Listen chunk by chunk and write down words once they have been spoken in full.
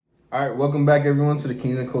All right, welcome back, everyone, to the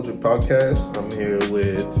Kingdom Culture Podcast. I'm here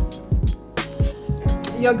with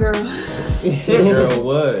your girl. Your girl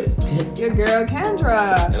what? Your girl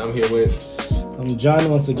Kendra. And I'm here with I'm John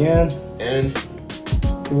once again. And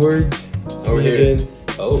George. over here. Again.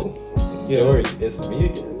 Oh, Yes. George, it's me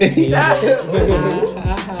again.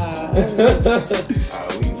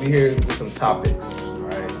 We here with some topics. All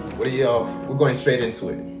right, what are y'all? We're going straight into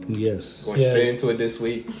it. Yes. Going straight into it this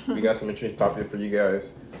week. We got some interesting topics for you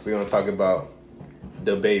guys. We're gonna talk about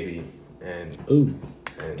Dababy and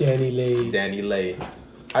Danileigh.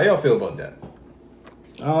 How y'all feel about that?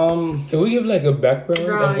 Can we give like a background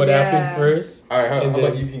of what happened first? All right, how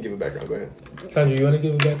about you can give a background? Go ahead. Kendra, you want to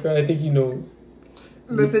give a background? I think you know.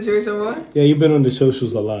 The situation was? Yeah, you've been on the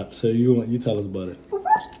socials a lot, so you tell us about it.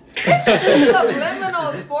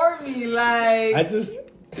 Subliminals for me, like. I just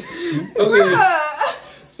Okay.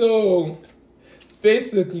 So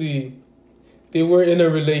basically, they were in a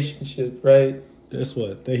relationship, right? that's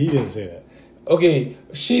what he didn't say that. Okay,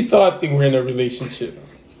 she thought they were in a relationship,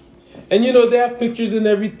 and they have pictures and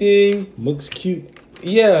everything. Looks cute.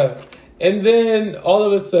 Yeah, and then all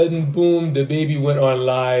of a sudden, boom! The baby went on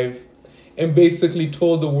live, and basically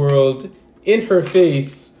told the world in her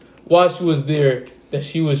face while she was there that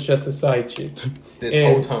she was just a side chick.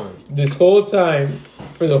 This whole time,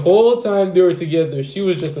 for the whole time they were together, she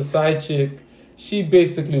was just a side chick. She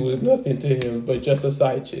basically was nothing to him but just a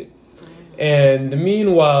side chick. And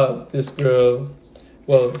meanwhile, this girl,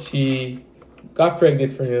 she got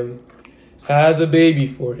pregnant for him, has a baby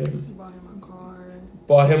for him.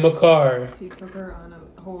 Bought him a car. He took her on a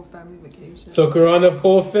whole family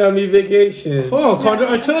vacation. Oh, Condra,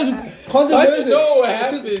 I told you. Condra, I didn't know what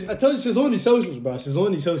happened. I told you she's on the socials, bro. She's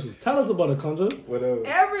on the socials. Tell us about it, Condra. Whatever.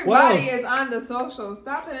 Everybody is on the socials.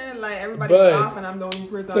 Stop it like everybody's off and I'm the only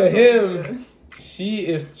person. To him, she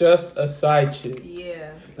is just a side chick.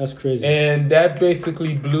 Yeah. That's crazy. And that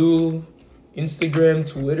basically blew Instagram,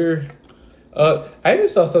 Twitter. I even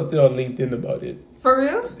saw something on LinkedIn about it. For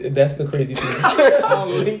real? That's the crazy thing.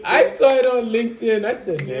 I saw it on LinkedIn. I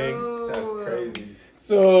said, dang. That's crazy.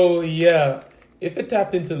 So, yeah. If it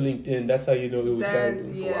tapped into LinkedIn, that's how you know it was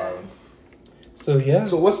done. Yeah. So, yeah.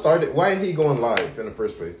 So what started? Why is he going live in the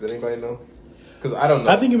first place? Does anybody know? Because I don't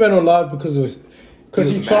know. I think he went on live because he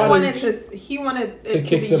wanted to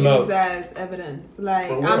kick be them used out as evidence.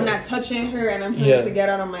 Like, I'm not touching her and I'm trying to get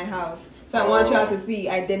out of my house. So I want y'all to see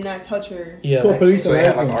I did not touch her. Yeah. So they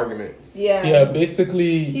had like an argument. Yeah. Yeah,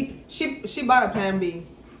 basically. She bought a plan B.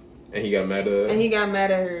 And he got mad at her. And he got mad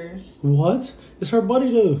at her. What? It's her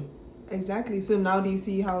buddy though. Exactly. So now do you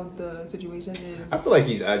see how the situation is? I feel like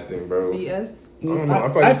he's acting, bro. BS? I don't know. I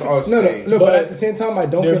feel like it's all staged. No, but at the same time, I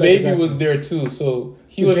don't feel like baby was there too, so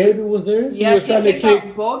baby was there? Yeah, he was trying to kick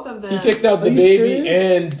out both of them. He kicked out the baby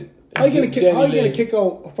and How you gonna kick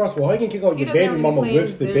out? First of all, how you gonna kick out your baby mama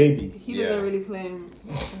with the baby? He doesn't really claim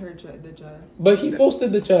the child. But he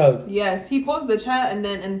posted the child. Yes, he posted the child, and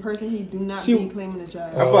then in person he do not be claiming the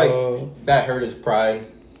child. I feel like that hurt his pride.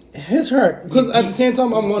 His hurt because at the same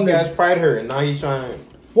time I'm wondering. His pride hurt, and now he's trying to.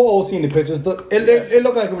 We're all seeing the pictures. It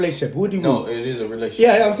looked like a relationship. What do you mean? No, it is a relationship.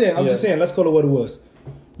 Yeah, I'm just saying. Let's call it what it was.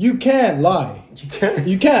 You can't lie.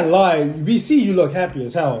 You can't lie. We see you look happy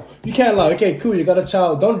as hell. You can't lie. Okay, cool. You got a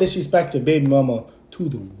child. Don't disrespect your baby mama to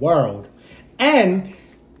the world, and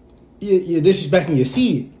you're disrespecting your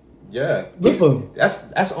seed. Yeah,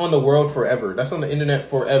 that's on the world forever. That's on the internet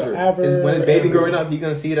forever. When a baby growing up, he's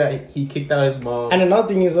gonna see that he kicked out his mom. And another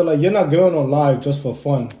thing is that, like, you're not going on live just for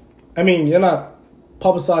fun. I mean, you're not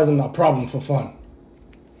publicizing a problem for fun.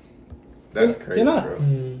 That's crazy, you're not.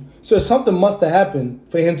 Bro. So something must have happened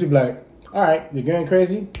for him to be like, all right, you're going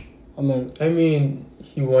crazy. I mean,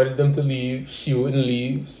 he wanted them to leave. She wouldn't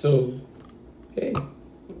leave. So, hey.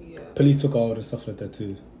 Yeah. Police took all the stuff like that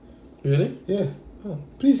too. Really? Yeah. Oh.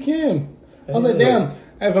 Police came. I was like, damn.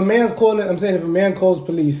 If a man calls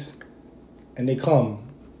police and they come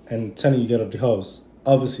and telling you to get up the house,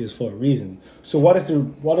 obviously it's for a reason. So what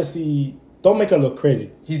is the? Don't make her look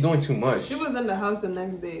crazy. He's doing too much. She was in the house the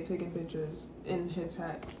next day taking pictures in his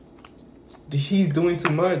hat. He's doing too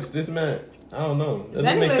much. This man, I don't know.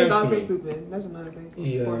 That makes sense is also to me. stupid. That's another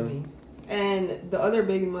thing for me. And the other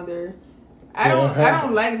baby mother, I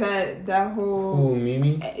don't like that whole. Ooh,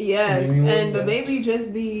 Mimi. Yes, Mimi and the baby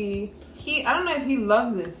just be. I don't know if he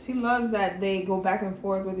loves this. He loves that they go back and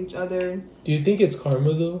forth with each other. Do you think it's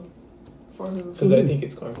karma though? For who? Because I think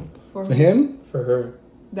it's karma. For him? For her.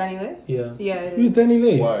 Danileigh? Yeah. Yeah. It Who's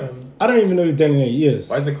Danileigh? Why? I don't even know who Danileigh is.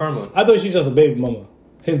 Why is it karma? I thought she's just a baby mama.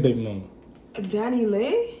 His baby mama.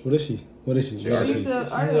 Danileigh? What is she? She's an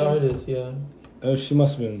artist. Yeah. She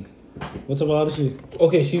must have been. What's about is she?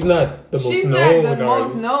 Okay, she's not the most She's known. not the most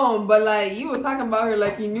artist. known, but like you was talking about her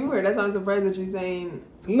like you knew her. That's why I'm surprised that you're saying.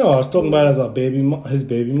 No, I was talking about it as a his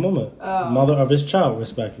baby mama, Oh. mother of his child,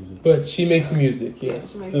 respectively. But she makes music,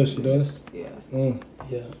 yes. Oh, she does. Yeah.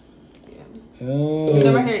 Yeah. You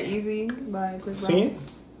never hear "Easy" by Chris Brown? Sing it.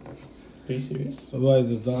 Are you serious? Why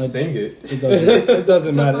is this Sing it. It doesn't. It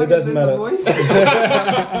doesn't The matter. fuck It doesn't is matter. the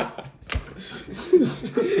voice?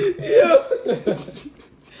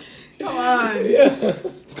 Come on. Yeah.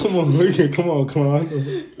 Come on.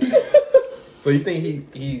 So you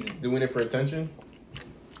think he's doing it for attention?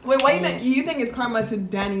 Wait, why you think it's karma to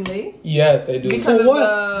Danileigh? Yes, I do. Because For of what?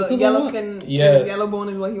 the Because of yellow what? skin, Yes. yellow bone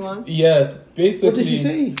is what he wants. Yes, basically. What did she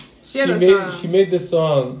say? She had a song. She made this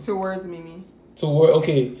song Towards Mimi.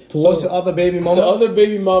 Towards the other baby mama. The other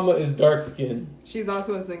baby mama is dark skinned. She's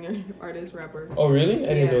also a singer, artist, rapper. Oh really?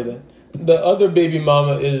 I didn't Yeah. know that. The other baby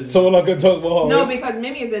mama is So we're not gonna talk about her. No, because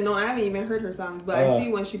Mimi isn't. No, I haven't even heard her songs, but I Ah.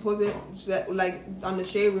 see when she posted, like on the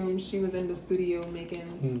Shade Room, she was in the studio making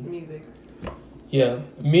music. yeah.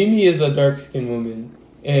 Mimi is a dark skinned woman,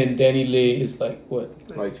 and Danileigh is like what?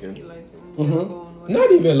 Light skin.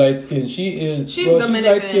 Not even light skinned. She's Dominican.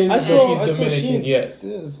 light skinned, I but saw she's Dominican. Yes.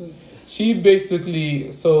 Yes. She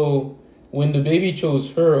basically when the baby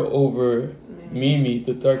chose her over Mimi,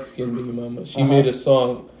 the dark skinned baby mama, she made a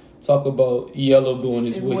song talk about yellow bone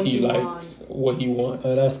is what he likes, what he wants.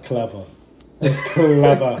 Oh, that's clever. That's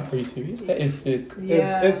clever. Are you serious? That is sick.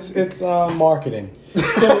 Yeah. It's marketing.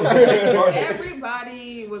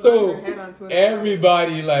 Everybody was on her head on Twitter.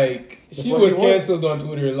 Everybody That's she what was he wants. canceled on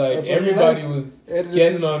Twitter. Like That's what he everybody likes. was And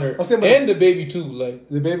getting on her, I'm saying, but and the baby too. Like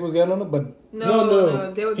the baby was getting on it, but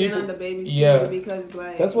No, they was getting People- on the baby too yeah. because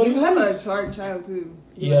like That's what you he have wants. a dark child too.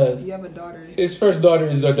 Yes. You have a daughter. his first daughter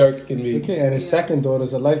is a dark skinned baby. okay, and his Yeah. second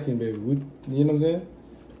daughter's a light skinned baby. You know what I'm saying?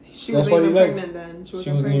 She That's wasn't what he even likes. pregnant then. She She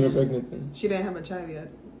wasn't wasn't even pregnant. pregnant then. She didn't have a child yet.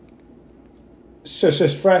 So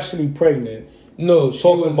she's freshly pregnant. No,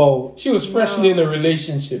 Talking about- she was freshly in a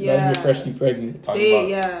relationship, Yeah. not even freshly pregnant.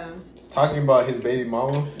 Talking about his baby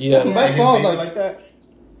mama. Yeah. That Writing sounds baby like that.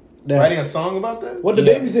 that. Writing a song about that. What the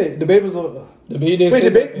Yeah. baby said? The baby was. The baby didn't Wait, say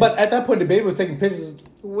the baby, that. but at that point, the baby was taking pictures,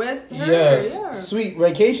 With her, Yes. yeah. sweet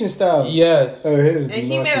vacation style. Yes. Oh, here's And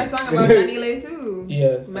he made a song about Danileigh too.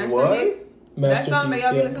 Yes. Masterpiece. That song that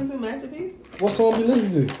y'all be yeah. listening to, Masterpiece. What song you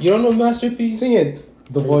listen to? You don't know Masterpiece? Sing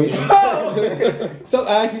it. The Voice. So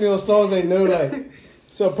asking me those songs they know, like.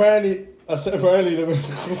 So apparently, the. Oh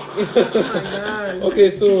my god. Okay,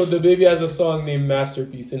 so the baby has a song named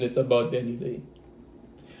Masterpiece, and it's about Danileigh.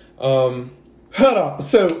 Hold on.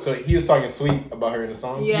 So he was talking sweet about her in the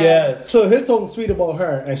song. Yeah. Yes. So he's talking sweet about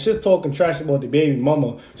her, and she's talking trash about the baby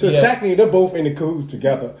mama. So Yes. technically, they're both in the cahoots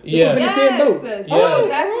together. They're Yeah. both in the same boat. Yes. Yeah. Oh,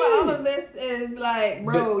 that's what all of this is like,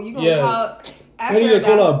 bro. You gonna Yes. call after When you that?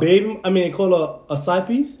 call her a baby, I mean, call her a side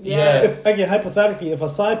piece. Yes. If again, hypothetically, if a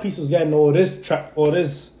side piece was getting all this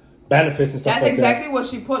benefits and stuff That's like exactly what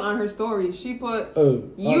she put on her story. She put,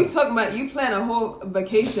 that. you plan a whole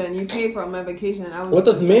vacation. You paid for my vacation. And I was What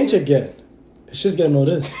does Mancha get? She's getting all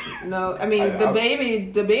this. No, I mean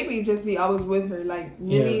the baby just be always with her. Like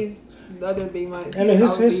Mimi's the other baby mom. And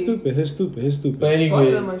he's stupid. He's stupid. But Both of them are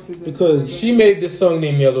anyways, stupid. because she made this song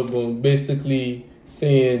named Yellowbone, basically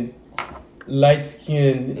saying light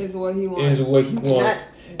skin is what he wants. is what he wants.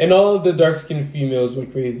 And all of the dark skinned females were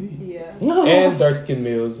crazy. Yeah. And dark skinned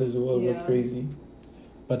males as well were Yeah. crazy.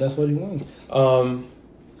 But that's what he wants.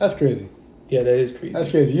 That's crazy. Yeah, that is crazy. That's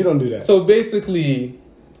crazy. You don't do that. So basically,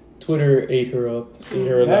 Twitter ate her up, ate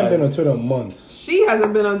her I haven't been on alive. Twitter in months. She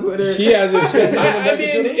hasn't been on Twitter. She hasn't. I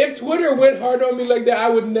mean, if Twitter went hard on me like that, I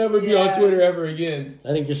would never be on Yeah. Twitter ever again.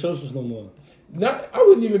 I think your socials no more. I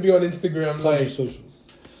wouldn't even be on Instagram. Call your Like,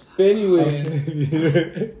 socials. but anyways,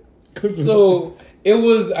 so it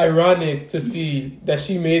was ironic to see that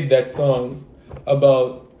she made that song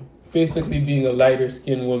about basically being a lighter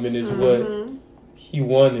skinned woman is what he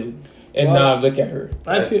wanted, and Wow. now look at her.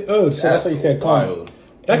 I feel. Oh, so that's what you said. Karma. Wild.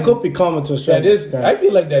 That could be karma to a certain That is. extent. I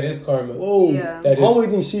feel like that is karma. Whoa. Yeah. That is. All we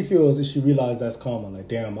think she feels is she realized that's karma. Like,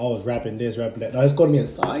 damn, I was rapping this, rapping that. Now it's going to be a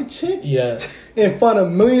side chick Yes. in front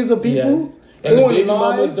of millions of people. Yes. And the on baby live.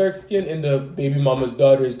 mama's dark skin, and the baby mama's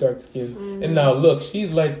daughter is dark skin. And now look,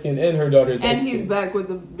 she's light skinned, and her daughter is dark And he's skin. back with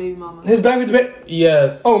the baby mama. His back with the bit.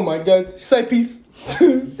 Yes. Oh my god. Side piece.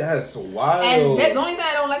 That's wild. And the only thing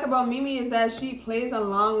I don't like about Mimi is that she plays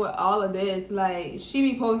along with all of this. Like,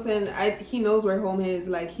 she be posting, he knows where home is.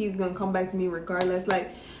 Like, he's gonna come back to me regardless.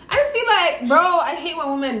 Like, I feel like, bro, I hate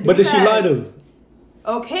when women do But did she that. lie though?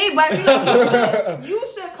 Okay, but I feel like you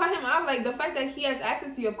should cut him out. Like, the fact that he has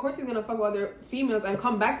access to you, of course he's gonna fuck with other females and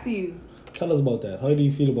come back to you. Tell us about that. How do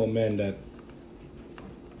you feel about men that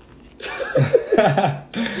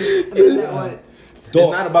It's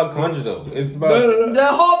not about conjugal though. It's about the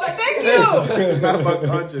whole. Thank you. it's not about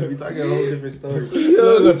conjugal. We're talking a whole different story.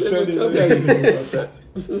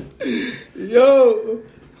 Yo.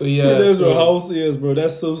 But yeah, That's what house is, bro.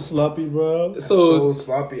 That's so sloppy, bro. So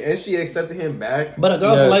sloppy, and she accepted him back. But a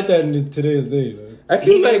girl's like that in today's day. Bro. I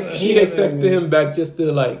feel like she accepted him back just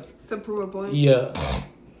to prove a point. Yeah.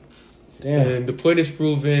 Damn. And the point is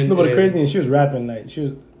proven. No, but the crazy thing, she was rapping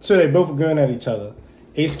so they both were going at each other.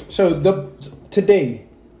 So today,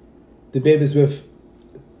 the baby's with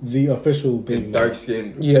the official baby mama. Dark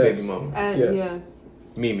skinned baby mama. Yes.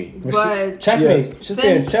 Mimi. But checkmate. She's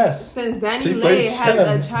playing chess. Since Danileigh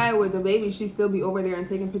has a child with the baby, she still be over there and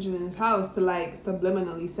taking pictures in his house to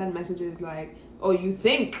subliminally send messages like, "Oh, you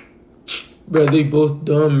think?" Bro, they both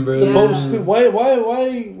dumb, bro. The most. Why,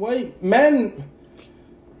 man?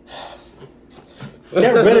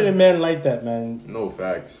 Get rid of the man like that, man. No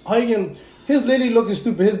facts. How you can? His lady looking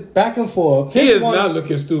stupid. His back and forth. He is not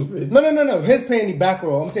looking stupid. No. His playing the back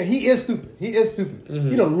row. I'm saying he is stupid. Mm-hmm.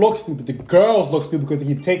 He don't look stupid. The girls look stupid because they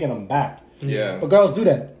keep taking him back. Yeah. But girls do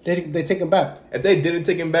that. They take him back. If they didn't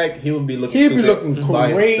take him back, he would be looking. He'd be looking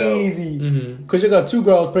crazy. Because you got 2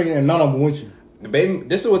 girls pregnant and none of them with you.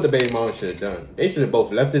 This is what the baby mama should have done. They should have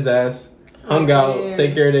both left his ass, hung out,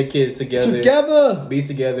 take care of their kids together, be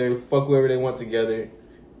together, fuck whoever they want together,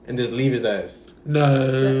 and just leave his ass.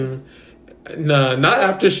 Nah, not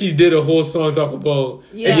after she did a whole song talk about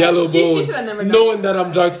yellow bone, she should have never done knowing that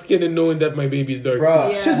I'm dark skinned and knowing that my baby's dark.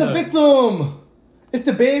 Bruh. She's a victim. It's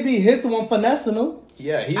the baby. He's the one finessing him.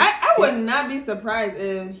 Yeah, I would not be surprised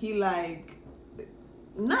if he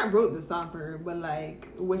not wrote the song for her, but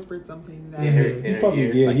whispered something that he probably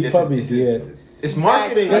did. He probably did. It's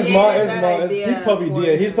marketing. He probably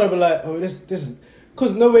did. He's probably like, oh, this is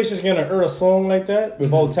because no way she's gonna earn a song like that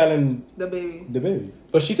without telling the baby.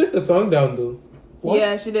 But she took the song down though. What?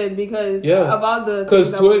 Yeah, she did because of all the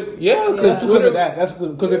because Twitter that that's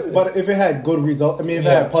because if it had good results, I mean if it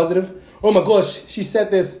had positive. Oh my gosh, she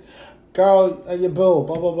said this, girl, your bill,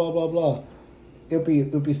 blah blah blah blah blah.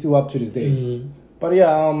 It'll be still up to this day. Mm-hmm. But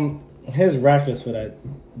yeah, his reckless for that.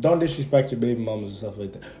 Don't disrespect your baby mamas and stuff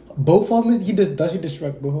like that. Both of them, does he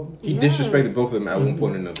disrespect both of them? He disrespected both of them at one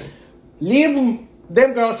point or another. Leave them.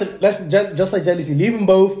 Them girls, just like Jelly, leave them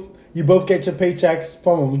both. You both get your paychecks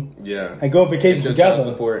from them. Yeah. And go on vacation together.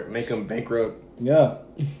 Child support, make them bankrupt. Yeah.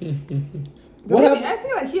 I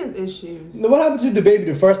feel like he has issues. What happened to the baby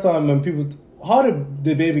the first time when people? How did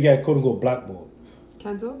the baby get quote unquote blackballed?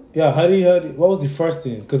 Cancelled? Yeah, what was the first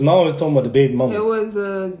thing? Because now we're talking about the baby mama. It was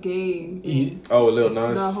the gay. Lil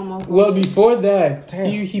Nas. Well, before that,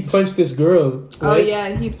 he punched this girl. Right? Oh yeah,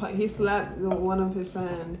 he slapped one of his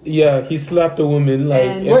fans. Yeah, he slapped a woman.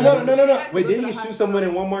 Wait, no. Wait, did he shoot someone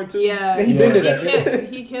in Walmart too? Yeah, he did that.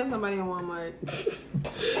 He killed somebody in Walmart.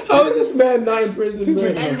 How is this man not in prison?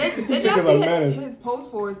 And did y'all see his post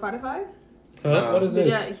for Spotify? Huh? What is this?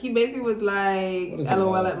 Yeah, he basically was like,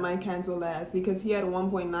 "LOL at my cancelled ass," because he had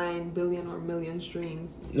 1.9 billion or million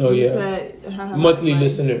streams. Oh he yeah, said, monthly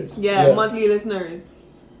listeners. Yeah, monthly listeners.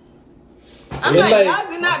 I'm like, y'all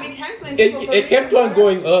do not be canceling people. It kept on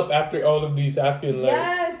going up after all of these happened.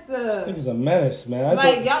 Yes, this nigga's a menace, man.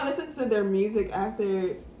 Y'all listen to their music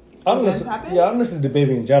after. I'm listening to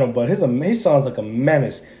Dababy in general, but he sounds like a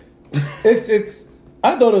menace. it's.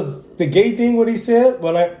 I thought it was the gay thing what he said,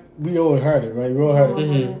 but we all heard it, right? We all heard it.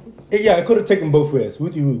 Mm-hmm. Yeah, it could have taken both ways.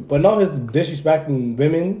 Woo. But now he's disrespecting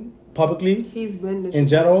women publicly. He's been in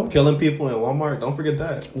general. Killing people in Walmart. Don't forget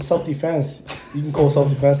that. Self-defense. You can call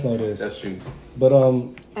self-defense nowadays. That's true. But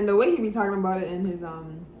and the way he be talking about it in his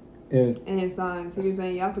songs, he be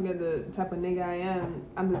saying, "Y'all forget the type of nigga I am.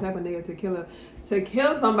 I'm the type of nigga to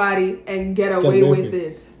kill somebody and get away with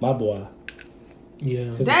it." My boy.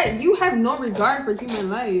 Yeah. That you have no regard for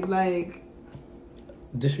human life, like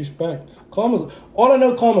disrespect. All I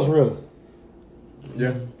know, karma's real.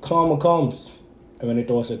 Yeah. Karma comes, and when they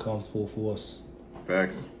throw us, it comes full force.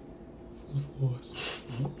 Facts. Full force.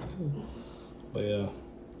 But yeah.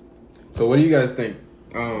 So what do you guys think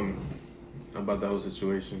about the whole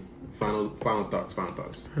situation? Final thoughts.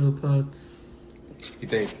 Final thoughts. You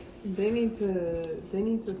think? They need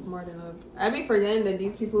to smarten up. I be forgetting that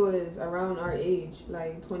these people is around our age,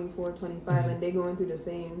 like 24, 25, and they going through the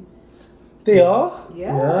same. They are?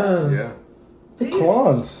 Yeah. The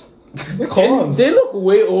clowns. The clowns. They look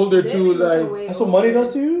way older too. Like that's what money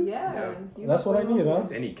does to you? Yeah. That's what I need, huh?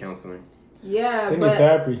 They need counseling. Yeah, they need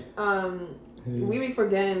therapy. We be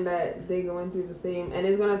forgetting that they going through the same, and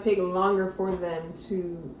it's gonna take longer for them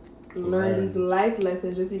to learn these life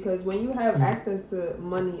lessons. Just because when you have access to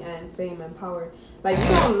money and fame and power, Like, you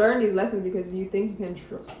don't learn these lessons because you think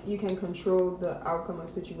you can control the outcome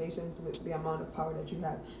of situations with the amount of power that you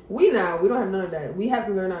have. We don't have none of that. We have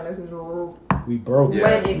to learn our lessons we broke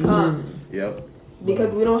when it comes. Mm-hmm. Yep.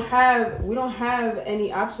 Because we don't have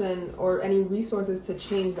any option or any resources to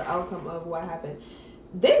change the outcome of what happened.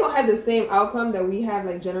 They don't have the same outcome that we have,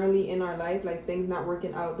 like, generally in our life, like things not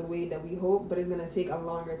working out the way that we hope, but it's gonna take a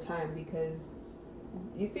longer time because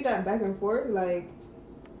you see that back and forth, like.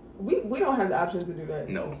 We don't have the option to do that.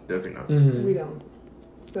 No, definitely not. Mm-hmm. We don't.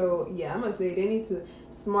 So, yeah, I'm going to say they need to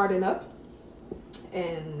smarten up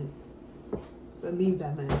and leave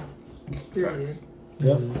that man. Period.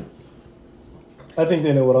 Yep. I think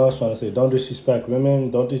they know what I was trying to say. Don't disrespect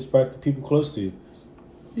women. Don't disrespect the people close to you.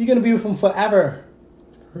 You're going to be with them forever.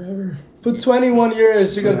 Forever. For 21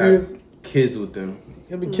 years, you're going to be with kids with them.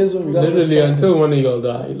 You'll be kids with them. Literally until one of y'all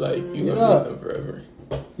die. Like, you're going to be with them forever.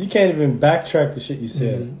 You can't even backtrack the shit you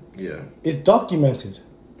said. Mm-hmm. Yeah. It's documented.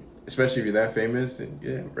 Especially if you're that famous. And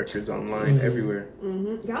yeah, records online everywhere.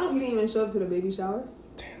 Mm-hmm. Y'all, he didn't even show up to the baby shower.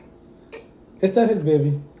 Damn. Is that his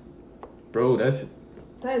baby? Bro, that is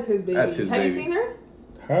his baby. Have you seen her?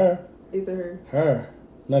 Her. It's a her. Her.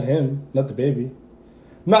 Not him. Not the baby.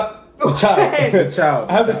 Not the child. The child.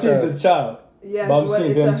 I haven't seen the child. Yeah, but I'm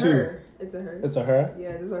seeing them too. Her. It's a her. It's a her?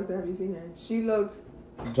 Yeah, that's why I said, have you seen her? She looks...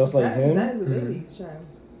 Just like him? That is a baby's child.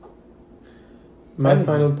 My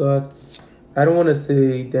final thoughts. I don't want to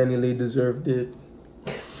say Danileigh deserved it.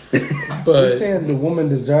 But you're saying the woman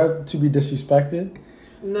deserved to be disrespected?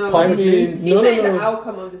 No. Publicly? He's saying the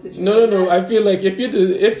outcome of the situation. No. I feel like if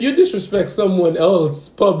you disrespect someone else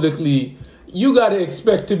publicly, you got to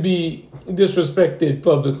expect to be disrespected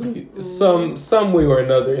publicly some way or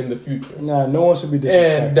another in the future. Nah, no one should be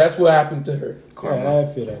disrespected. And that's what happened to her. Yeah, I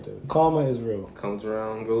feel that too. Karma is real. Comes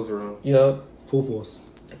around, goes around. Yep. Full force.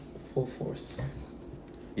 Full force.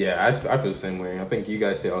 Yeah, I feel the same way. I think you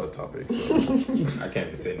guys say all the topics, so I can't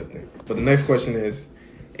even say nothing. But the next question is,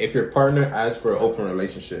 if your partner asks for an open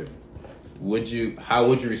relationship, how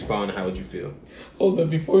would you respond and how would you feel? Hold on,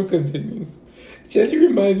 before we continue. Jelly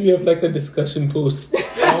reminds me of like a discussion post.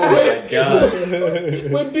 Oh my god.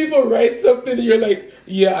 When people write something and you're like,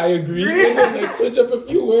 yeah, I agree. And then like switch up a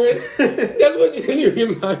few words. That's what Jelly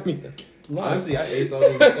reminds me of. No. Honestly, I ace all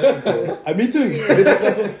those discussion posts. Me too.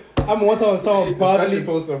 I'm once on someone probably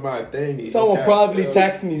post on my thing. Someone probably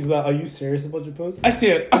text me about, "Are you serious about your post?" I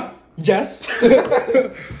said, "Yes."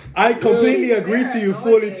 I completely agree to you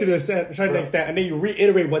fully to the certain extent, and then you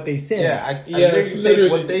reiterate what they said. Yeah, I literally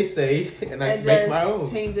take what they say and I make my own.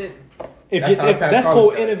 Change it. That's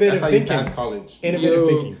called innovative thinking. That's how you pass college. Innovative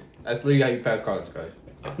thinking. That's literally how you pass college, guys.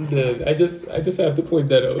 I'm dead. I just have to point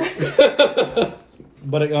that out.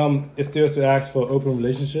 But if they was to ask for an open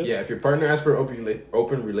relationship, yeah, if your partner asks for an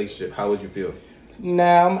open relationship, how would you feel?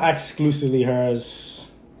 Nah, I'm exclusively hers,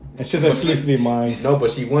 and she's exclusively mine. No, but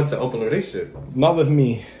she wants an open relationship. Not with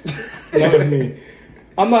me. Not with me.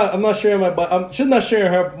 I'm not sharing my body. She's not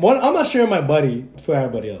sharing her. I'm not sharing my body for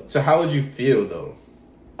everybody else. So how would you feel though?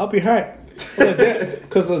 I'll be hurt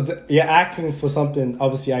because you're asking for something.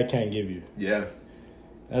 Obviously, I can't give you. Yeah,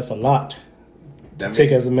 that's a lot. To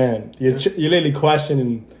take as a man, you're literally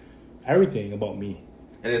questioning everything about me,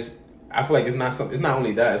 and I feel like it's not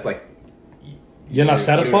only that. It's like you're not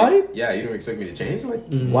satisfied. You don't expect me to change. Like,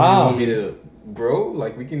 wow, you want me to grow?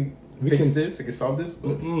 Like, we can fix this. We can solve this.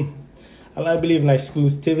 I believe in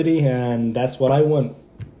exclusivity, and that's what I want.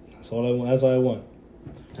 That's all I want. That's all I want.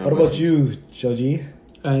 What about you, Joji?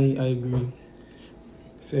 I agree.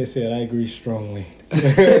 Say it. I agree strongly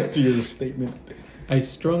to your statement. I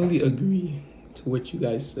strongly agree to what you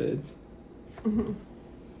guys said. I'm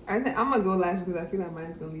gonna go last because I feel like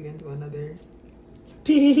mine's gonna lead into another.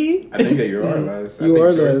 I think that you are last. You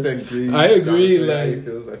are last. I agree. Like,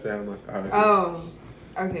 I say how much. Oh,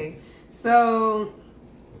 okay. So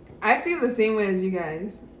I feel the same way as you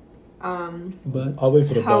guys. But I'll wait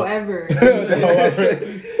for the however, that's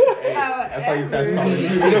how you pass college.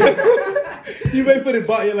 You wait for the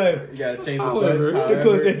butt. You're like, you gotta change the butts.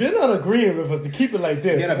 Because if you're not agreeing with us to keep it like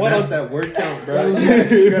this, you gotta match that word count, bro.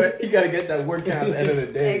 you gotta get that word count at the end of the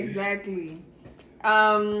day. Exactly.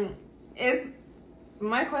 My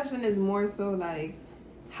question is more so like,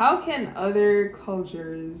 how can other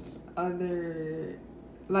cultures,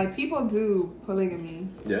 people do polygamy?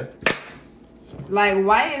 Yeah. Like,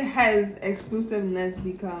 why has exclusiveness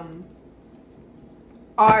become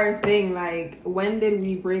our thing? Like, when did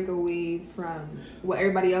we break away from what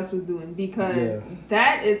everybody else was doing? Because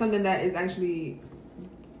that is something that is actually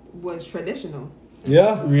was traditional.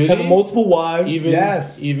 Yeah, really? Having multiple wives.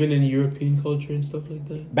 Even in European culture and stuff like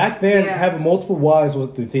that. Back then, having multiple wives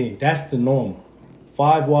was the thing. That's the norm.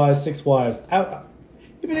 5 wives, 6 wives.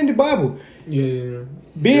 Even in the Bible, Yeah.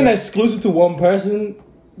 being exclusive to one person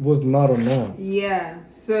was not a norm. Yeah.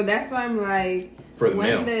 So that's why I'm like, For the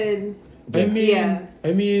when male. did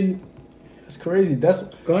I mean, That's crazy. That's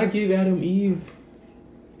God gave Adam Eve.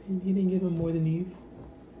 And he didn't give him more than Eve.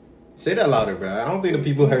 Say that louder, bro. I don't think the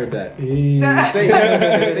people heard that. Hey. Say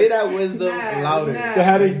that wisdom louder. nah. the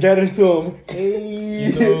headaches get into him.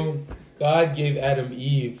 You know, God gave Adam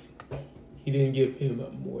Eve. He didn't give him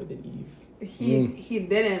more than Eve. he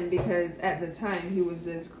didn't, because at the time he was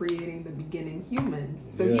just creating the beginning humans,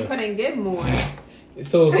 so he Yeah. couldn't give more.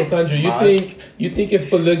 So Tandra, you think if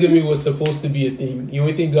polygamy was supposed to be a thing, you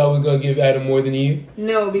don't think God was gonna give Adam more than Eve?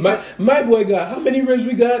 No, because My boy got how many ribs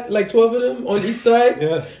we got? Like 12 of them on each side.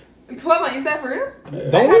 Yeah. 12 months. Is that for real?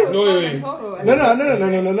 Don't I thought it was No, 12 wait. in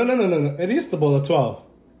total. No. It is the ball of 12.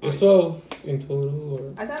 It's 12 in total.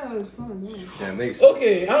 Or... I thought it was 12. No. Damn, they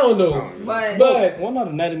Okay, I don't know, but Well, not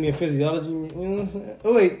anatomy and physiology. You know what I'm saying?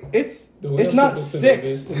 Oh wait, it's The way I'm not supposed to know 6.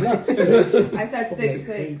 this. It's not 6. I said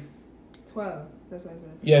 6. 12. That's what I said.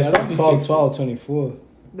 yeah, it's probably 6. 12, 24.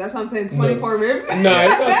 That's what I'm saying. 24 ribs. Nah,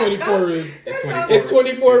 it's not 24 ribs. It's It's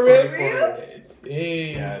 24 ribs. Real?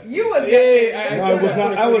 Hey, Yeah. You was hey, No, I was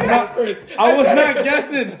not. I was not. First. I was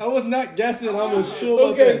not guessing. I was sure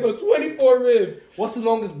about Okay, that. so 24 ribs. What's the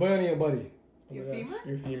longest bone in your body? Your femur?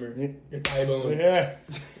 Your femur. Your thigh bone. Yeah.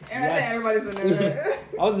 And I think everybody's in there.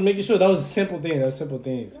 I was just making sure that was a simple thing. That was simple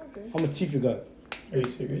things. Okay. How much teeth you got? Are you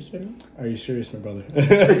serious right now? Are you serious, my brother?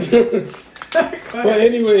 But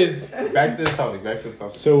anyways, Back to the topic.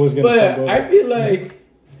 So what's gonna start but I feel like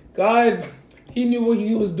God, he knew what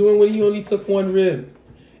he was doing when he only took one rib.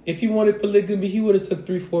 If he wanted polygamy, he would have took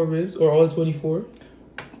 3-4 ribs or all 24.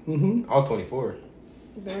 All 24.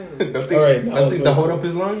 Damn. Don't think, All right, don't think the hold up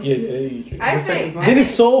is long? Yeah, you true. I What type think. is I Did his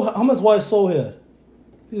think- soul? How much was his soul here?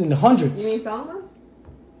 He's in the You hundreds. mean Solomon?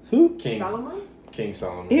 Who? King Solomon?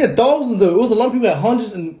 Solomon. He had thousands though. It was a lot of people at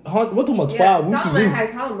hundreds and hundreds. We're talking about 12. Yeah, Solomon Woo-woo.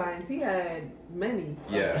 had Columbines. He had many.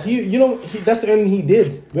 Yeah. That's the only thing he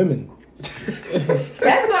did. Women.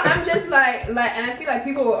 That's what I'm just like, and I feel like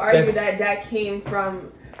people will argue That's- that came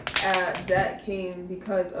from, that came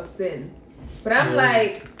because of sin. But I'm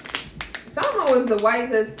like, Solomon was the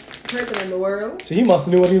wisest person in the world. So he must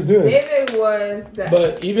have knew what he was doing. David was the,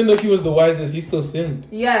 But even though he was the wisest, he still sinned.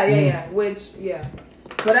 yeah,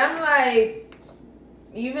 But I'm like,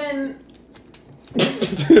 even,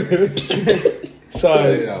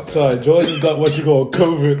 Sorry. George has got what you call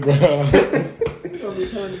COVID, bro. I'm gonna be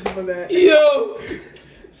telling people that. Yo!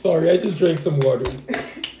 Sorry, I just drank some water.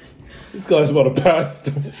 This guy's about to pass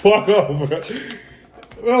the fuck up, bro.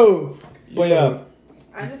 Bro. But yeah.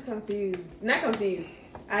 I'm just confused. Not confused.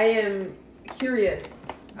 I am curious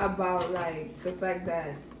about like the fact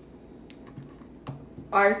that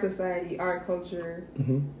our society, our culture,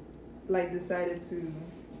 like decided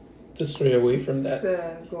To stray away from that.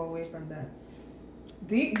 to go away from that.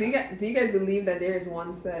 Do you guys believe that there is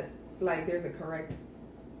one set, like there's a correct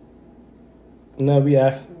No, we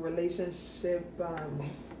asked. relationship,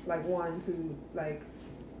 like one to like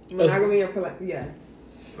monogamy or yeah.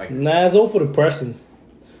 Like, Nah, it's all for the person.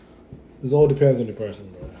 It all depends on the person,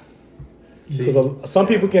 bro. Because some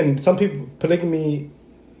people, polygamy,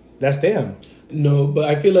 that's them. No, but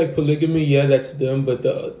I feel like polygamy, yeah, that's them, but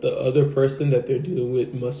the other person that they're dealing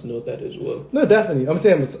with must know that as well. No, definitely. I'm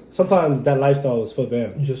saying sometimes that lifestyle is for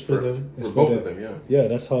them. Just for them. It's for both of them, yeah. Yeah,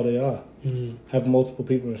 that's how they are. Mm. Have multiple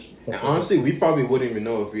people and stuff. And like honestly, we probably wouldn't even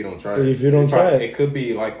know if we don't try it. If you don't try it. It could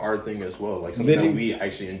be like our thing as well, like something that Literally- we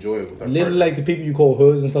actually enjoy with our literally partner. like the people you call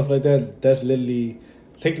hoods and stuff like that. That's literally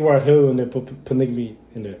take the word hood and then put polygamy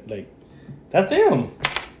in there. Like that's them.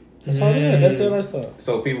 That's how they are. That's their lifestyle.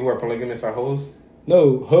 So people who are polygamous are hoes?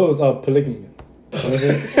 No, hoes are polygamy. You know what I'm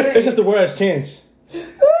saying? It's just the word has changed.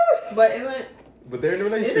 But isn't But they're in a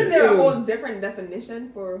relationship. there a whole different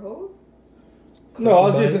definition for hoes? No, I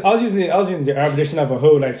was using the definition of a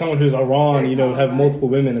hoe, like someone who's around, have multiple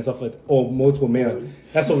women and stuff like that, or multiple men.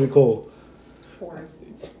 That's what we call. Whores.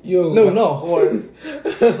 Yo. No, whores.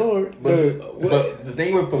 But the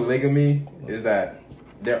thing with polygamy is that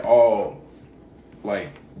they're all like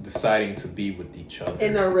deciding to be with each other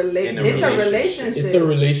In a relationship. In It's a relationship. It's a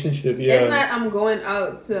relationship, yeah. It's not I'm going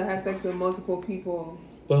out to have sex with multiple people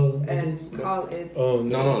Well, and call it. oh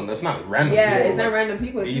No, that's not random. Yeah, people. it's not random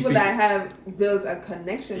people. It's these people that have built a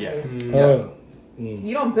connection Yeah. with.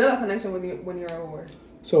 You don't build a connection when you're a whore.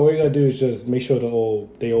 So all you gotta do is just make sure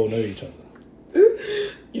they all know each other.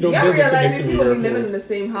 You don't Y'all build a realize connection these with people your be living in whore. the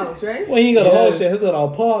same house, right? Well, he ain't got a whole Yes. shit. He's got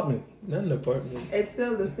an apartment. Not an apartment. It's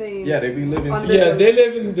still the same. Yeah, they be living Under- together. Yeah, they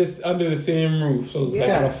live in this under the same roof. So it's Yeah.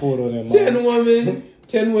 Can't like afford all them.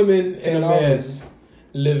 10 women and a man $10.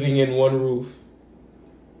 living in one roof.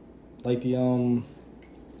 like the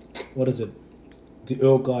what is it? The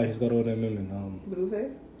old guy who's got all them women.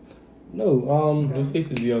 Blueface? No,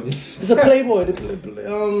 Blueface is young. it's a Playboy. The The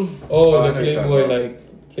Playboy,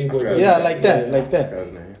 like Playboy. yeah, like that, Yeah. like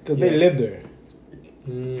that. Because they live there.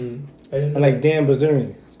 And like Dan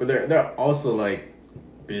Bazarian. But there are also like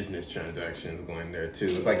business transactions going there too.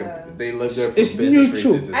 It's like they live there for It's business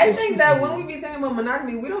mutual. reasons. I think that when we be thinking about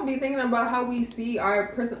monogamy, we don't be thinking about how we see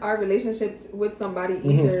our relationships with somebody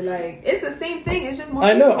either. Like it's the same thing. It's just more.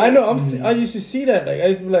 I know. people. I used to see that. Like I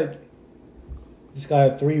used to be like, this guy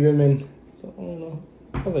had 3 women. So I don't know.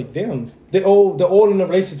 I was like, damn. They're all in a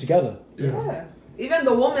relationship together. Yeah. Even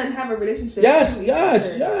the women have a relationship. Yes, with each yes,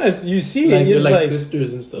 other. yes. You see Like it. they're It's like like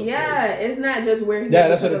sisters and stuff. Yeah, it's not just where he's yeah,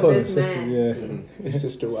 that's what they because call of it. this Sister. man. Yeah.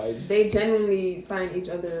 Sister wives. They genuinely find each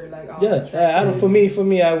other like all Yeah, attractive. I don't. For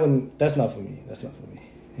me, I wouldn't. That's not for me. That's not for me.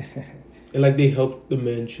 And like they help the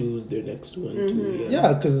men choose their next one too.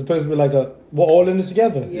 Yeah, because it's supposed to be like we're all in this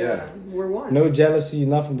together. Yeah, we're one. No jealousy,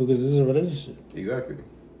 nothing, because this is a relationship. Exactly.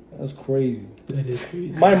 That's crazy. That is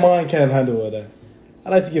crazy. My mind can't handle all that. I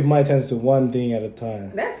like to give my attention to one thing at a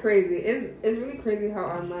time. That's crazy. It's really crazy how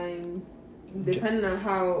our minds, depending on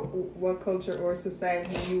what culture or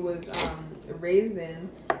society you was raised in,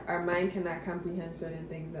 our mind cannot comprehend certain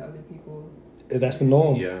things that other people. That's the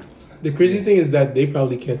norm. Yeah. The crazy thing is that they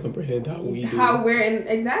probably can't comprehend how we do. How we're in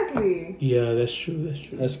exactly. Yeah, that's true. That's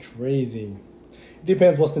true. That's crazy. It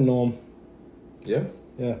depends what's the norm. Yeah.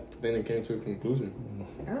 Yeah. Then it came to a conclusion.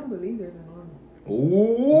 I don't believe there's a norm.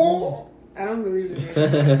 Ooh. I don't believe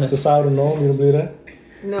there's. Societal norm, you don't believe that?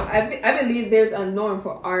 No, I believe there's a norm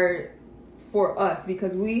for us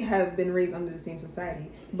because we have been raised under the same society.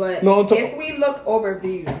 But No, if we look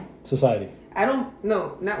overview, Society. I don't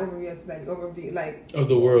no, not overview of society, overview like Of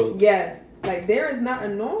the world. yes, like there is not a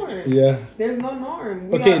norm. Yeah. There's no norm.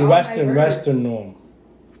 We Okay, are the all Western diverse. norm.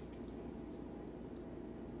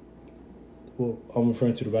 Well, I'm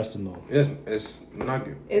referring to the Western norm. It's not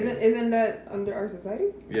good. Isn't that under our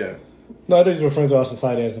society? Yeah. No, I was referring to our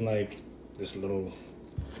society as in like this little.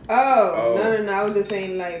 Oh. No! I was just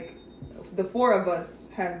saying like the 4 of us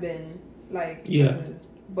have been like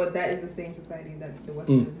but that is the same society that the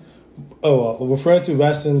Western. Oh, we're referring to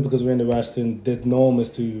Western because we're in the Western. The norm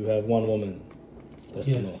is to have one woman. That's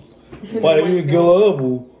the norm. But if you go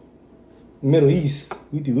global, Middle East,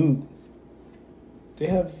 they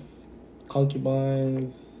have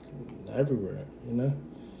concubines everywhere. You know,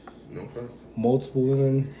 No offense. multiple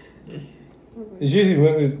women. It's usually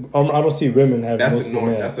women. I don't see women having That's the multiple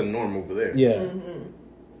norm. men. That's the norm over there. Yeah,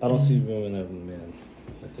 I don't see women having men.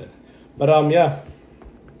 Like that. But yeah.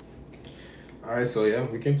 All right. So yeah,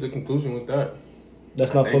 we came to a conclusion with that.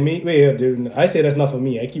 That's not for me. Wait, dude, I say that's not for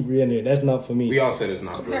me. I keep reading it. That's not for me. We all said it's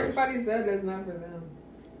not for us. Everybody said that's not for them.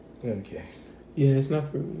 Okay. Yeah, it's not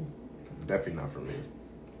for me. Definitely not for me.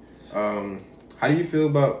 How do you feel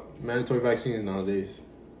about mandatory vaccines nowadays?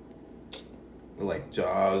 With, like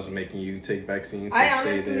jobs making you take vaccines to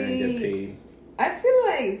stay there and get paid. I feel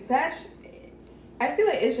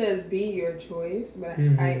like it should be your choice, but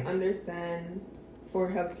I understand for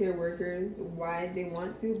healthcare workers why they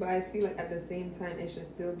want to, but I feel like at the same time it should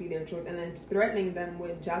still be their choice. And then threatening them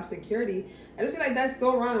with job security, I just feel like that's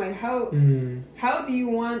so wrong. Like how do you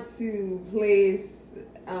want to place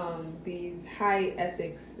these high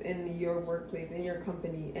ethics in your workplace, in your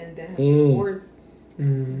company, and then have to force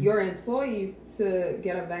your employees to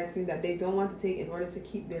get a vaccine that they don't want to take in order to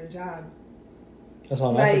keep their job? That's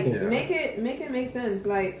all. Like make it make sense.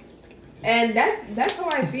 Like, and that's how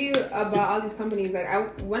I feel about all these companies. Like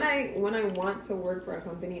when I want to work for a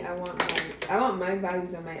company, I want my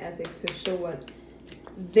values and my ethics to show what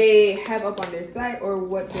they have up on their site or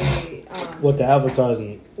what they advertise,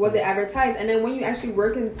 and then when you actually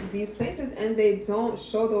work in these places and they don't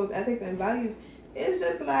show those ethics and values, it's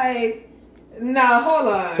just like, nah,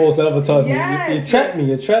 hold on, false advertising. Yes.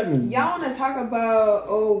 You trap me. Y'all want to talk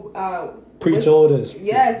about preach all this.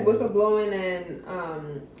 Yes, whistleblowing and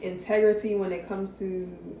integrity when it comes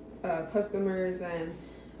to customers, and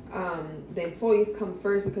the employees come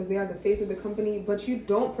first because they are the face of the company, but you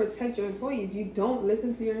don't protect your employees. You don't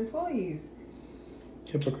listen to your employees.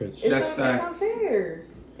 Hypocrites. It's unfair.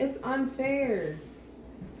 It's unfair.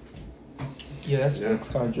 Yeah, that's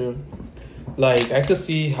Condra. Like, I could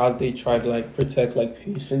see how they try to, like, protect, like,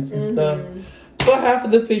 patients and stuff. But half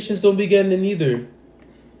of the patients don't be getting it either.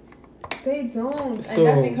 They don't. So, and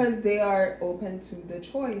that's because they are open to the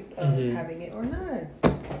choice of having it or not.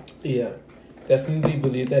 Yeah. Definitely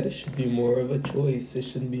believe that it should be more of a choice. It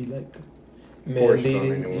shouldn't be, like,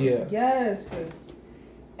 mandated. Yeah. Yes.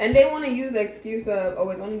 And they want to use the excuse of,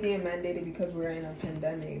 it's only being mandated because we're in a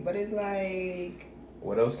pandemic. But it's like,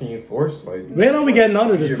 What else can you force? Like, when are we getting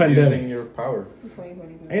out of this you're pandemic? abusing your power.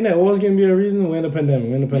 2023. Ain't that always gonna be a reason? We're in the pandemic.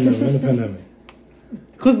 We're in the pandemic. We're in the pandemic.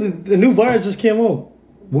 Because the new virus just came out.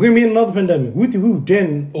 We're gonna be in another pandemic. Woo,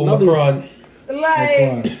 then Omicron.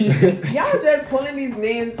 Like, y'all just pulling these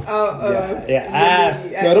names out. Yeah, ass.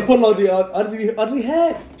 No, they're pulling out the ugly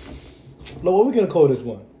hat. No, what are we gonna call this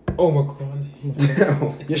one? Omicron.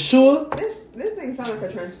 You sure? This thing sounds like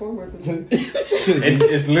a transformer to me.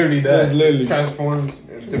 It's literally that. It's literally transforms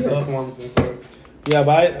in different forms and stuff. Yeah,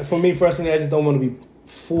 but for me personally, I just don't want to be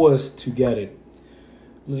forced to get it.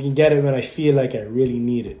 I'm just gonna get it when I feel like I really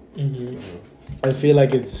need it. Mm-hmm. I feel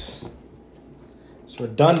like it's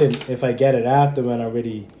redundant if I get it after when I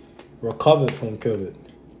already recovered from COVID.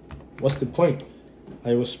 What's the point?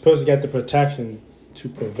 I was supposed to get the protection to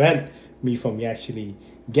prevent me from actually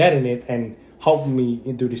getting it and helping me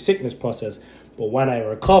through the sickness process. But when I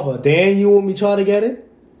recover, then you want me to try to get it?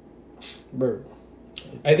 Bro.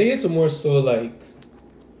 I think it's more so like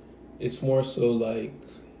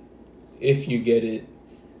if you get it,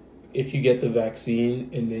 if you get the vaccine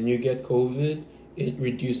and then you get COVID, it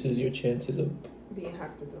reduces your chances of being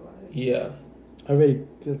hospitalized. Yeah. I already.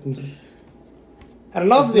 And it's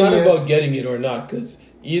not about getting it or not, because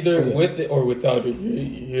either with it or without it,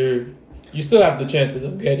 you still have the chances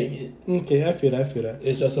of getting it. Okay, I feel that.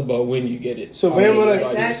 It's just about when you get it. So when would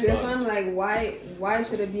I? Exactly. So I'm like, why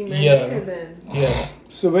should it be mandated then? Yeah.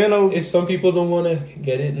 So when if some people don't want to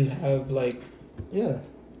get it and have like an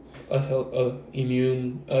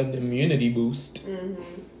immunity boost,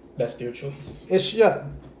 that's their choice.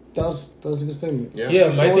 That was a good statement. Yeah,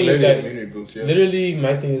 my thing is that literally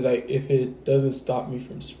my thing is like, if it doesn't stop me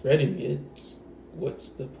from spreading it, what's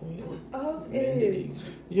the point of it?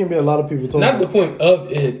 You can be a lot of people talking. Not the point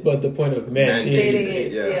of it, but the point of mandating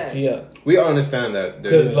it. Yeah. We all understand that.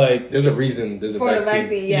 Because there's a reason. There's a for vaccine. the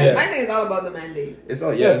vaccine. Yeah, my thing is all about the mandate. It's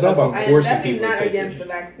all about forcing people. I am definitely not against the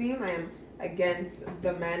vaccine. I am against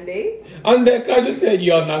the mandate. On that, I just said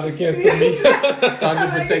y'all not against me.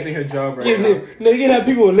 Condra's protecting her job right now. No, you can have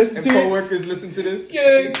people listen to it. Co-workers listen to this.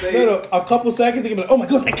 Yeah. No, a couple seconds they can be like, oh my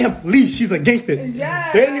gosh, I can't believe she's against it.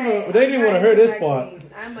 Yeah, they didn't even want to hear this part.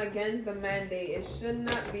 I'm against the mandate. It should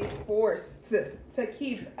not be forced to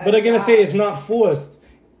keep. But they're gonna say it's not forced.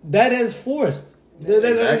 That is forced.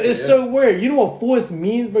 It's so weird. You know what force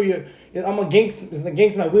means, bro? It's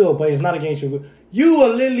against my will, but it's not against your will. You are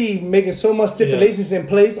literally making so much stipulations in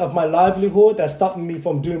place of my livelihood that's stopping me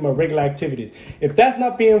from doing my regular activities. If that's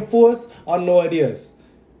not being forced, I know it is.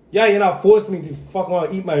 Yeah, you're not forcing me to fuck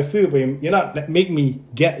around eat my food, but you're not making me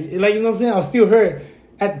get, like, you know what I'm saying? I'm still here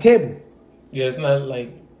at the table. Yeah, it's not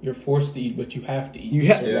like you're forced to eat, but you have to eat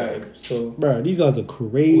to survive. So, bro, these guys are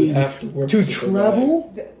crazy. We have to work to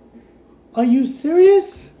travel. Are you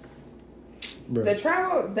serious? Bro. The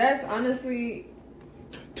travel, that's honestly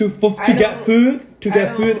to get food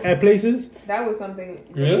at places. That was something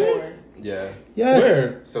really before. Yeah. Yes.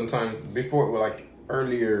 Where? Sometimes before, like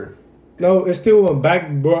earlier. No, it's still back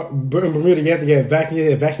in Bermuda. You have to get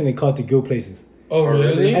vaccinated card to go places. Oh,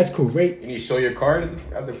 really? That's great. You need to show your card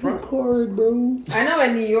at the front. Card, bro. I know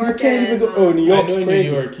in New York. You can't even go. Oh, New York's crazy. New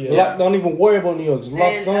York, yeah. Don't even worry about New York. It's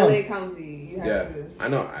locked down. LA County. You have to. I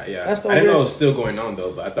know. Yeah. That's I didn't know it was still going on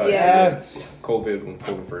though, but I thought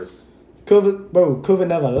COVID first. COVID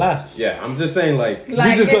never left. Yeah, I'm just saying, like we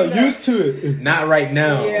just got used to it. Not right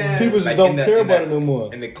now. Yeah. People just don't care about it no more.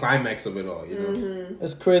 And the climax of it all, you know.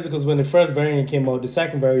 It's crazy because when the first variant came out, the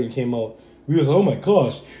second variant came out, we was like, oh my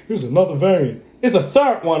gosh, here's another variant. It's a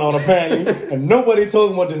third one out apparently, and nobody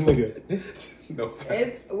told about this nigga. No.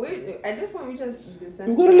 At this point we just desensitized.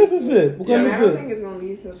 We're gonna live with it. I don't think it's gonna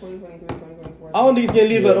leave till 2023, 2024. I don't think it's gonna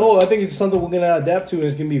leave at all. I think it's something we're gonna adapt to, and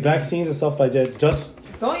it's gonna be vaccines and stuff like that.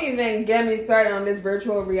 Don't even get me started on this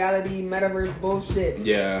virtual reality metaverse bullshit.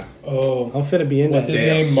 Yeah. Oh, I'm finna be in what's that.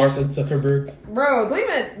 What's his name? Mark Zuckerberg. Bro, the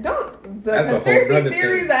conspiracy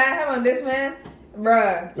theories that I have on this man,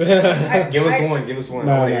 bruh. Give us one.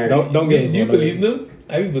 Nah, don't give us one. Do you believe them?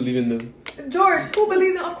 I believe in them. George, who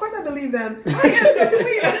believe them? Of course I believe them. I am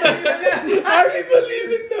definitely I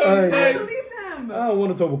believe in them. I believe them. I don't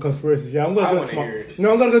want to talk about conspiracies. Yeah, I'm gonna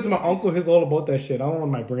go to my uncle. He's all about that shit. I don't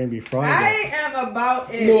want my brain to be fried. I am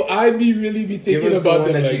about it. No, I be thinking about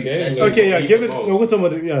them like that. Okay, yeah, give it. We'll talk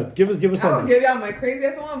about it. Yeah, give us something. I don't give y'all my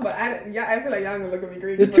craziest one, but I feel like y'all gonna look at me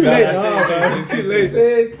crazy. It's too late. It's too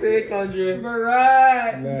late. Say, Condra.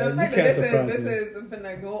 Bruh, the fact that this is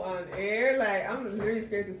finna go on air, like I'm literally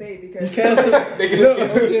scared to say it because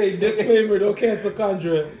okay, disclaimer, don't cancel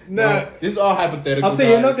Condra. Nah, this is all hypothetical. I'm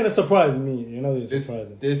saying you're not gonna surprise me. You're not gonna surprise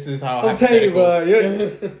me. This is how I'm telling you, bro.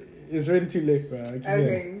 It's really too late, bro.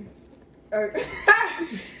 Okay.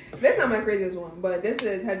 That's not my craziest one, but this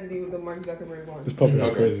had to do with the Mark Zuckerberg one. It's probably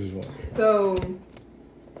the craziest one. So,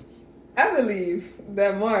 I believe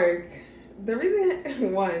that Mark, the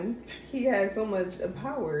reason, one, he has so much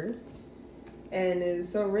power and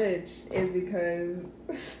is so rich is because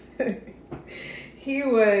he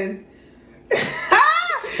was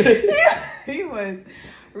he was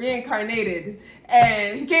reincarnated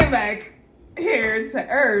and he came back here to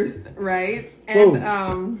Earth, right?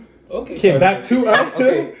 And Okay. Came back to Earth.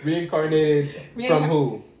 Okay, reincarnated from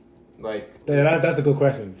who? Like, Yeah, that's a good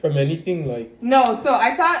question. From anything like no, so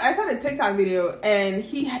I saw this TikTok video and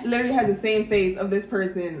he literally has the same face of this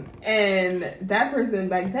person, and that person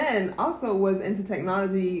back then also was into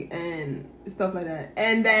technology and stuff like that.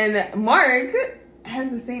 And then Mark has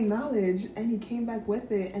the same knowledge and he came back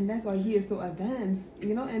with it, and that's why he is so advanced,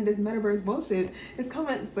 you know. And this metaverse bullshit is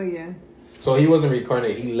coming. So yeah. so he wasn't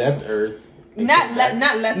reincarnated. He left Earth. Not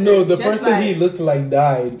left. no, the just person like, he looked like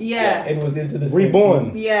died. Yeah. And was into the same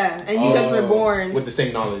Reborn. thing. Yeah, and he just reborn. with the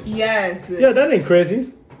same knowledge. Yes. Yeah, that ain't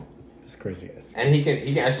crazy. It's crazy. Yes. And he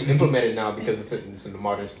can actually implement it now because it's in the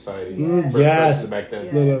modern society. Yes. Versus back then.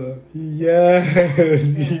 Yeah. No.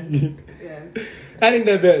 Yes. Yes. That ain't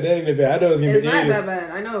that bad. I know it's gonna It's be not easy. that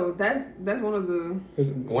bad. I know. That's one of the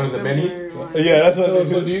One of the many. ones. Yeah, that's what.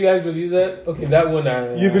 So do you guys believe that? Okay, that one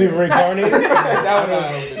You believe in reincarnated? That one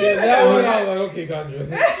I don't believe. Yeah, that one I was like, okay,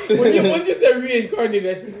 Condra. When you said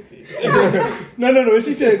reincarnated, I said, okay. No.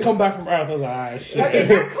 She said come back from Earth. I was like, ah, shit.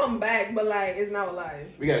 Okay, not come back, but like it's not alive.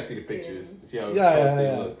 We gotta see the pictures. See how Yeah.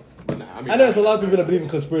 they look. But nah, I know there's a lot of people that believe in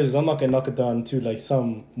conspiracies. I'm not gonna knock it down to like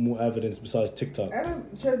some more evidence besides TikTok. I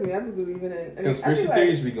don't trust me. I don't believe in it. And Conspiracy I feel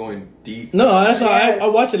theories be going deep. No, that's why Yes. I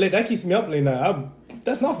watch it late. That keeps me up late night.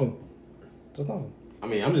 That's nothing. That's nothing. I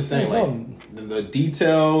mean, I'm just saying, Yeah, like the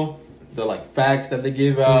detail, the like facts that they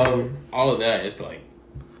give out, all of that. It's like,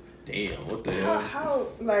 damn, what the hell? how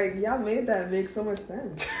like y'all made that make so much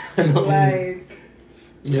sense. I know. Like,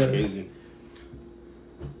 It's crazy.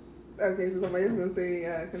 okay, so somebody's gonna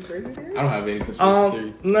say conspiracy theory. I don't have any conspiracy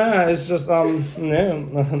theories. Nah, it's just yeah,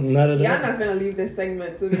 not at Y'all all. not gonna leave this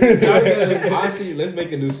segment to me. Honestly, let's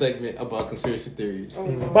make a new segment about conspiracy theories. Oh,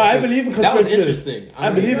 no. But I believe in That was conspiracy theories. interesting. I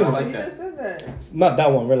believe in No, it. like you that. just said that. Not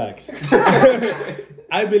that one. Relax.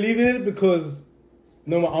 I believe in it because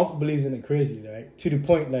my uncle believes in it crazy, right? To the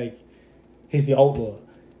point like he's the outlaw.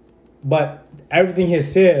 But everything he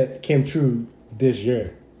said came true this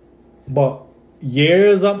year. But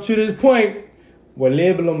years up to this point, we'll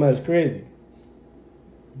label him as crazy.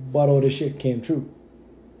 But all this shit came true.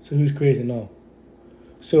 So who's crazy now?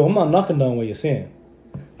 So I'm not knocking down what you're saying.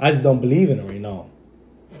 I just don't believe in it right now.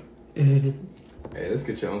 Hey, let's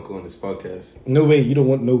get your uncle on this podcast. No way. You don't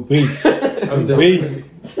want no way. I'm No done. way.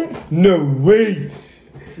 No way.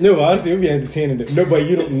 No, honestly, it would be entertaining. No, but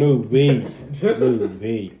you don't. No way. No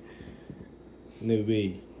way. No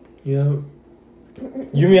way. Yeah.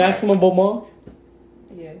 You mean ask him about Mark?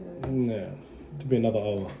 Yeah. No. To be another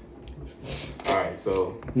hour. Alright,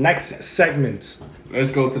 so Next segment.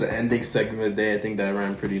 let's go to the ending segment of the day. I think that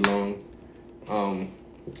ran pretty long.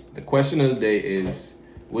 The question of the day is,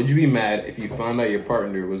 would you be mad if you found out your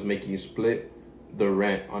partner was making you split the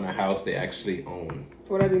rent on a house they actually own?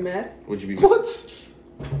 Would I be mad? Would you be mad? What?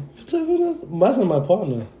 That's not my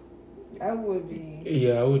partner. I would be.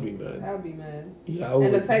 Yeah, I would be mad. I would be mad. Yeah, I would.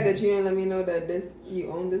 And the fact that you didn't let me know that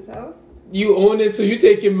you own this house. You own it, so you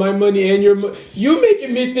taking my money and your money. You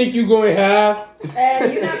making me think you going half.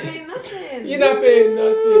 And you're not paying nothing. You're not paying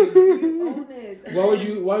nothing. You own it.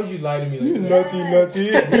 Why would you lie to me like You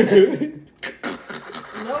that? nutty.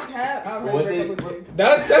 No cap. I'll What break they- up with you.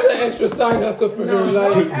 That's an extra side hustle for No, her. no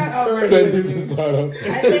Like, cap. I'll for break her. up with you.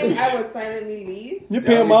 I I think I would silently leave. You're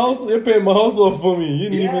paying my house. You're paying my house off for me. You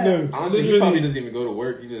didn't even know. Honestly, he Literally. probably doesn't even go to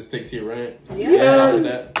work. He just takes your rent. Yeah. After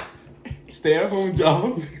that, stay at home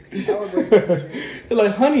job. I would break up with you. They're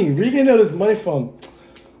like, honey, where you getting all this money from?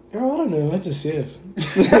 Girl, I don't know. I just saved.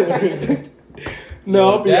 No,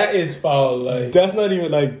 I'll be, That is foul. Like, that's not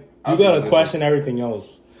even like I'll you be gotta with question everything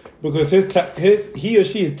else because he or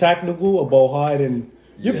she is technical about hiding.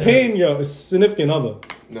 You're Yeah. paying your significant other.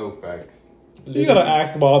 No facts. You gotta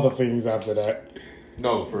ask about other things after that.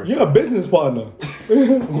 No, for You're a business partner.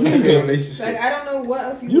 relationship. Like I don't know what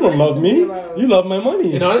else You don't love me. About. You love my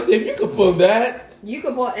money. and honestly, if you could pull that, You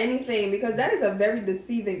could pull anything because that is a very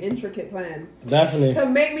deceiving, intricate plan Definitely. to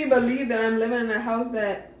make me believe that I'm living in a house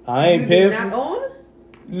that I ain't you paying do not for. own.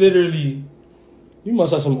 literally, You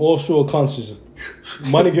must have some offshore conscious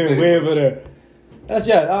money getting way over there. That's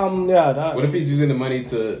that. What if he's using the money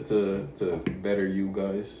to better you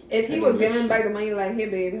guys? If he in was a giving relationship? back the money, like, hey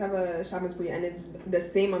babe, have a shopping spree, and it's the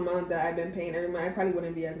same amount that I've been paying every month, I probably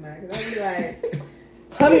wouldn't be as mad because I'd be like,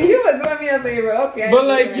 Honey, You was doing me a favor, okay. But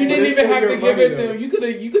like, you didn't It's even still have to your give money, it to though. him. You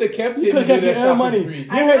could have kept it. You could have kept your own money.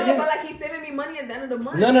 I know, but like he's saving me money at the end of the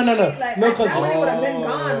month. No. Like, No, that 'cause- money would have been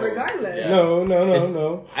gone regardless. Yeah.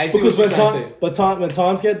 No. I see Because what you're trying to say. when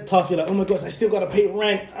times get tough, you're like, oh my gosh, I still gotta pay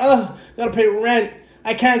rent. Gotta pay rent.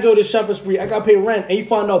 I can't go to shopping spree. I gotta pay rent. And you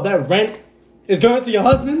find out that rent is going to your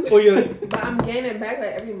husband or your. But I'm getting it back like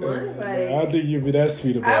every month. Like I don't think you'd be that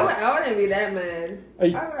sweet about it. I wouldn't be that mad. Are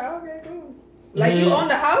you- Okay, cool. Like you own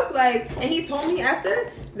the house, like, and he told me after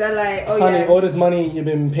that, like, oh Honey, yeah, all this money you've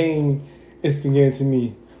been paying, it's been getting to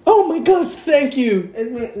me. Oh my gosh, thank you. it's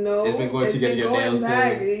been going to get your nails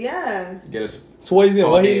back. done. Yeah. Get a So what is it?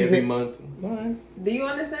 What day is every it? month. All right. Do you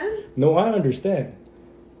understand? No, I understand.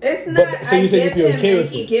 It's not. so you I say give you'd be him okay and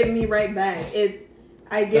with he it? give me right back. It's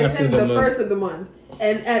I give After him the the month. first of the month,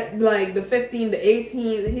 and at like the 15th, the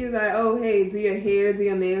 18th, he's like, oh hey, do your hair, do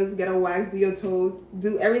your nails, get a wax, do your toes,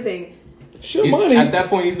 do everything. Sure, money. At that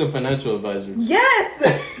point, he's a financial advisor. Yes,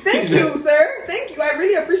 thank you, sir. Thank you. I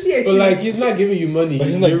really appreciate But you. like, he's not giving you money. But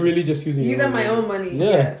he's You're like- really just using. Using my own money.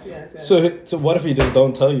 Yeah. Yes. So what if he just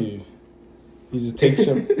don't tell you? He just takes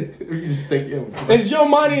your. You just take him. It's your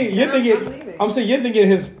money. You're I'm thinking. leaving. I'm saying you're thinking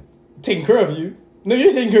his taking care of you. No,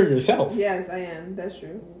 you're taking care of yourself. Yes, I am. That's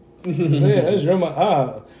true. So, yeah, that's your money.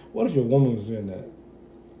 What if your woman was doing that?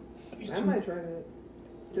 I might try that.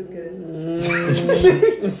 Just kidding.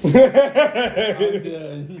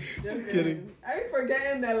 Just kidding. I be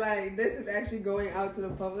forgetting that like this is actually going out to the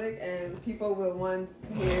public and people will want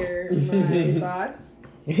to hear my thoughts.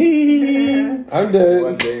 I'm One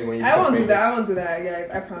done. day when you I start won't do paying- that. I won't do that,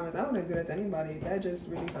 guys. I promise. I wouldn't do that to anybody. That just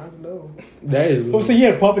really sounds low. That is. Well, so you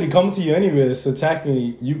had property come to you anyway, so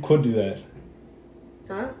technically you could do that.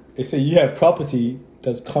 Huh? They say you have property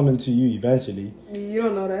that's coming to you eventually. You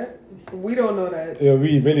don't know that. We don't know that. Yeah,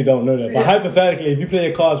 we really don't know that. But Yeah. hypothetically, if you play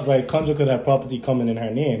your cards right, Conjure could have property coming in her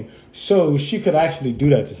name, so she could actually do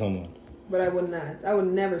that to someone. But I would not. I would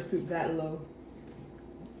never stoop that low.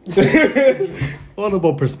 All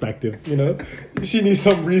about perspective, you know. She needs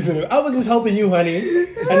some reason. I was just helping you, honey.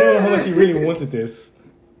 I know how much you really wanted this.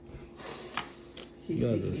 You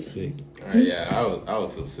guys are sick. Yeah, I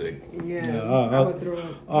would feel sick. Yeah, Yeah, I would throw up.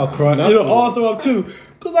 I'll cry. Not You know, to- I'll throw up too,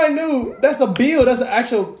 cause I knew that's a bill. That's an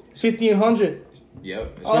actual 1,500.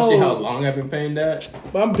 Yep. Especially Oh. how long I've been paying that.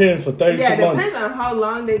 But I'm paying for 32 Yeah, months. depends on how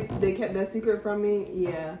long they kept that secret from me.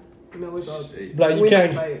 Yeah. No, it's all. Shit. Like you We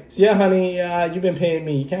can't. might fight. Yeah, honey. You've been paying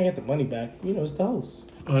me. You can't get the money back. You know, it's the house.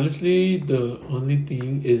 Honestly, the only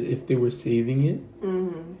thing is if they were saving it,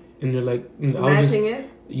 and they're like, I was just, Matching it?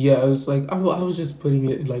 yeah, I was like, I was just putting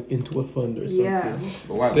it like into a fund or something. Yeah.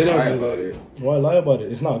 But why They don't lie do about that. it? Why lie about it?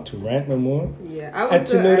 It's not to rent no more. Yeah. I And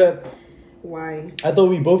was to know that, why? I thought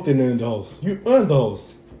we both didn't earn the house. You earned the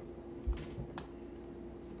house.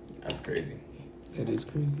 That's crazy. That is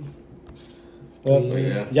crazy. But But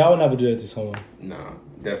yeah. y'all would never do that to someone. Nah,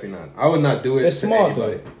 definitely not. I would not do it It's to smart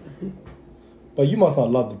anybody But you must not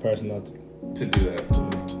love the person not to. to do that.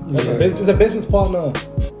 That's it's a business partner.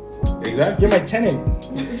 Exactly. You're my tenant.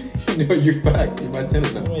 No, you're fact. You're my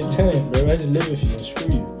tenant You're now. my tenant, bro. I just live with you and screw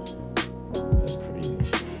you. That's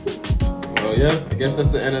crazy. Well, yeah. I guess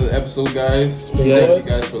that's the end of the episode, guys. Yeah. Thank you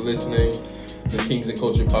guys for listening to the Kings and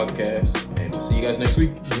Culture podcast, and we'll see you guys next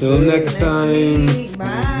week. Till next time. week. Bye.